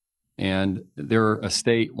dies? And their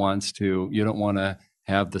estate you don't want to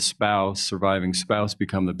have the surviving spouse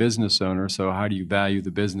become the business owner. So how do you value the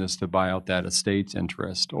business to buy out that estate's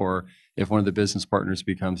interest? Or if one of the business partners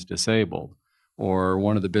becomes disabled, or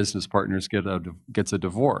one of the business partners gets a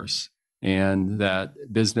divorce, and that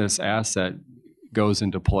business asset goes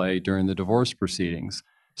into play during the divorce proceedings.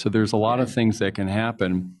 So there's a lot of things that can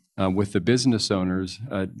happen with the business owners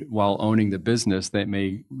while owning the business that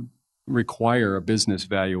may require a business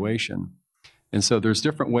valuation. And so there's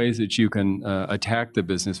different ways that you can attack the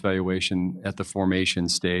business valuation at the formation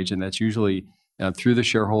stage, and that's usually through the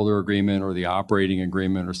shareholder agreement or the operating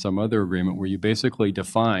agreement or some other agreement where you basically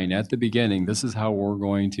define at the beginning, this is how we're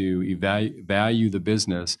going to value the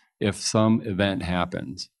business if some event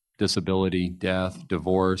happens. Disability, death,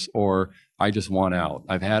 divorce, or I just want out.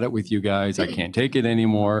 I've had it with you guys. I can't take it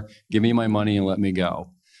anymore. Give me my money and let me go.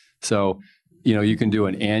 So, you can do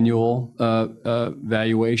an annual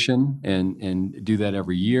valuation and do that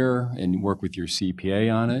every year and work with your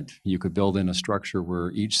CPA on it. You could build in a structure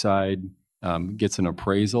where each side gets an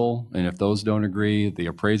appraisal, and if those don't agree, the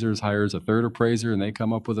appraiser hires a third appraiser and they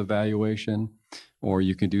come up with a valuation. Or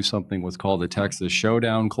you can do something what's called a Texas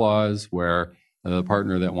showdown clause, where the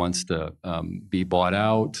partner that wants to be bought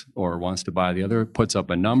out or wants to buy the other puts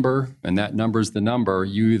up a number, and that number's the number.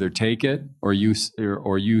 You either take it or you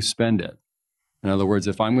spend it. In other words,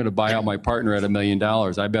 if I'm going to buy out my partner at $1 million,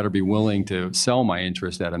 I better be willing to sell my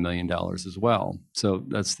interest at $1 million as well. So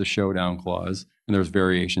that's the showdown clause, and there's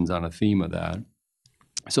variations on a theme of that.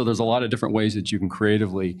 So there's a lot of different ways that you can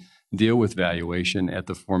creatively deal with valuation at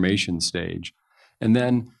the formation stage. And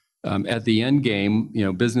then at the end game,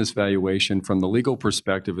 business valuation from the legal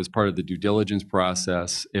perspective is part of the due diligence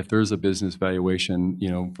process. If there's a business valuation,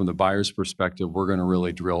 from the buyer's perspective, we're going to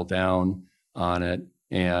really drill down on it.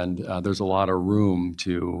 And there's a lot of room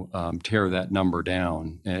to tear that number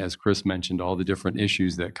down. And as Chris mentioned, all the different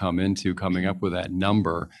issues that come into coming up with that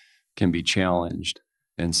number can be challenged.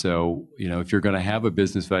 And so, if you're going to have a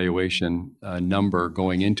business valuation number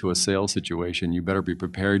going into a sales situation, you better be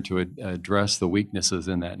prepared to address the weaknesses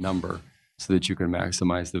in that number so that you can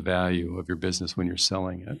maximize the value of your business when you're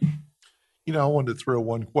selling it. I wanted to throw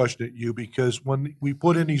one question at you, because when we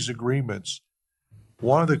put in these agreements,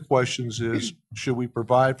 one of the questions is, should we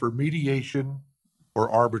provide for mediation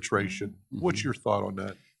or arbitration? What's your thought on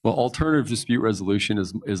that? Well, alternative dispute resolution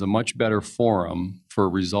is a much better forum for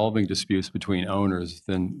resolving disputes between owners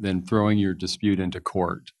than throwing your dispute into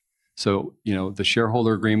court. So, the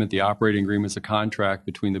shareholder agreement, the operating agreement is a contract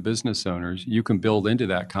between the business owners. You can build into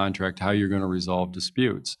that contract how you're going to resolve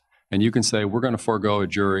disputes. And you can say, we're going to forego a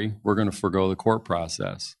jury, we're going to forego the court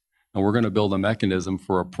process, and we're going to build a mechanism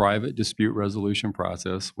for a private dispute resolution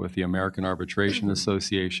process with the American Arbitration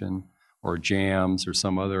Association or JAMS or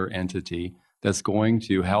some other entity that's going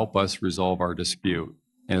to help us resolve our dispute.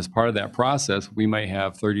 And as part of that process, we might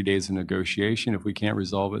have 30 days of negotiation. If we can't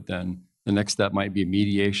resolve it, then the next step might be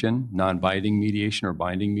mediation, non-binding mediation or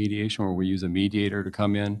binding mediation, where we use a mediator to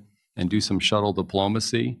come in and do some shuttle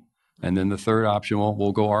diplomacy. And then the third option,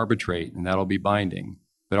 we'll go arbitrate, and that'll be binding.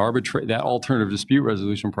 But that alternative dispute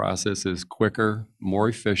resolution process is quicker, more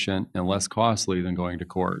efficient, and less costly than going to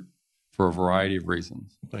court for a variety of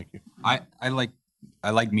reasons. Thank you. I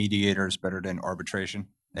like mediators better than arbitration.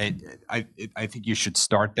 I think you should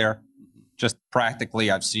start there. Just practically,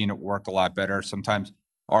 I've seen it work a lot better. Sometimes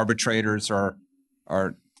arbitrators are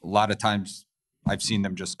a lot of times I've seen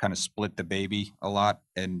them just kind of split the baby a lot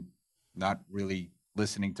and not really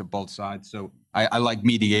listening to both sides. So I like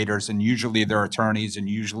mediators, and usually they're attorneys, and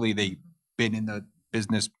usually they've been in the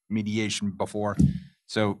business mediation before.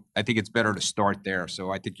 So I think it's better to start there.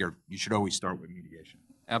 So I think you should always start with mediation.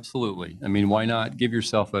 Absolutely. I mean, why not give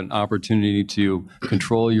yourself an opportunity to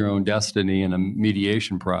control your own destiny in a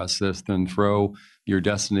mediation process than throw your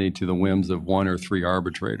destiny to the whims of 1 or 3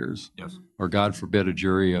 arbitrators? Yes. Or God forbid, a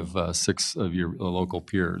jury of 6 of your local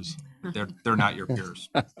peers. They're not your peers.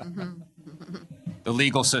 The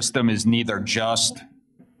legal system is neither just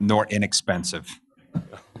nor inexpensive.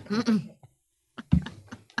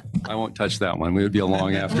 I won't touch that one. It would be a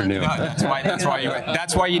long afternoon. No,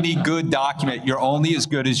 that's why you need good document. You're only as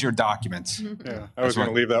good as your documents. Yeah, I was going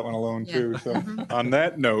to leave that one alone too. So on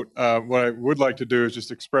that note, what I would like to do is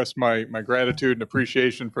just express my gratitude and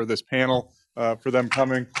appreciation for this panel, for them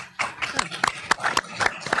coming.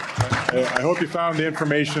 I hope you found the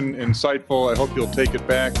information insightful. I hope you'll take it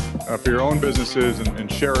back for your own businesses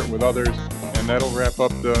and share it with others. And that'll wrap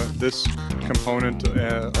up this component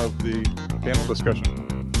of the panel discussion.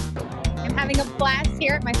 I'm having a blast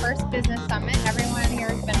here at my first business summit. Everyone here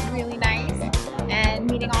has been really nice and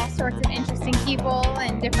meeting all sorts of interesting people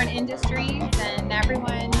in different industries, and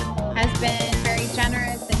everyone has been very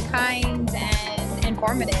generous and kind and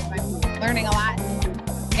informative. I'm learning a lot.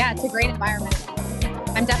 Yeah, it's a great environment.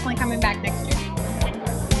 I'm definitely coming back next year.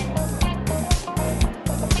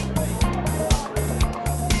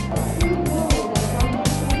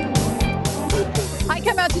 I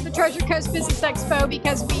come out to the Treasure Coast Business Expo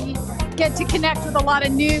because we get to connect with a lot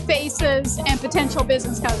of new faces and potential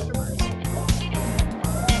business customers.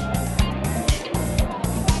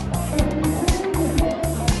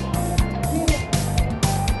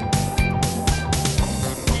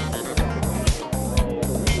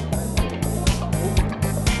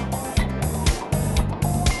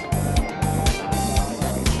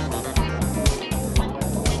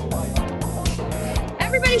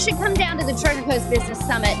 should come down to the Treasure Coast Business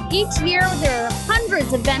Summit. Each year, there are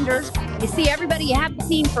hundreds of vendors. You see everybody you haven't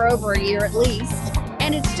seen for over a year at least.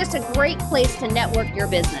 And it's just a great place to network your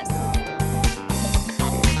business.